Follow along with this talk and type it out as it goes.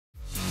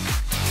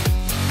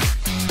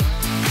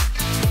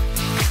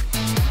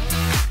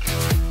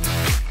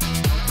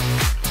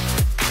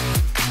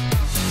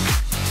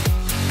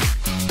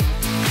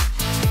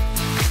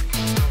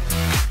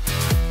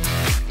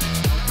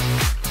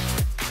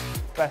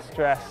best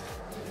dressed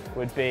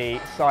would be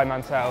Si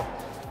Mantell.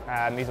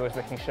 He's always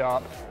looking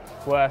sharp.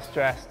 Worst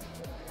dressed,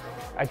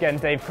 again,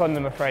 Dave Condon,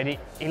 I'm afraid.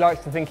 He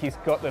likes to think he's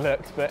got the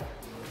looks, but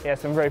he has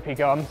some ropey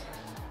gums.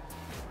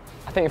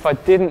 I think if I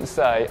didn't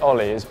say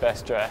Ollie is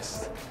best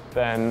dressed,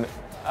 then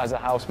as a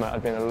housemate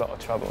I'd be in a lot of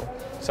trouble.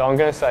 So I'm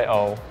going to say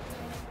Ol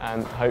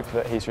and hope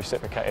that he's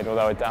reciprocated,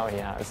 although I doubt he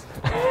has.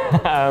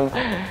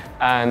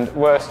 And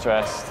worst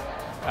dressed,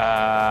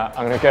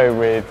 I'm going to go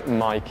with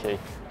Mikey.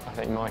 I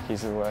think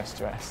Mikey's the worst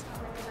dressed.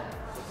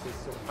 What's his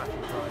sort of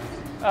fashion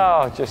choice?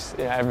 Oh, just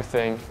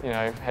everything,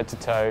 head to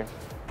toe.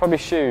 Probably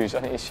shoes.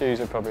 I think his shoes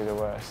are probably the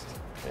worst.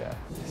 Yeah.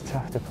 It's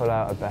tough to pull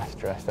out a best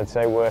dressed. I'd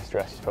say worst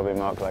dressed is probably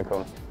Mark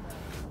Lockhorn.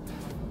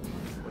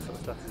 What sort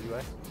of stuff does he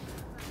wear?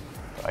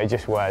 He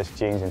just wears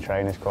jeans and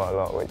trainers quite a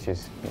lot, which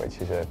is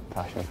a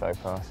fashion faux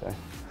pas. So,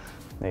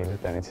 needless,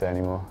 don't need to say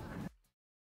anymore.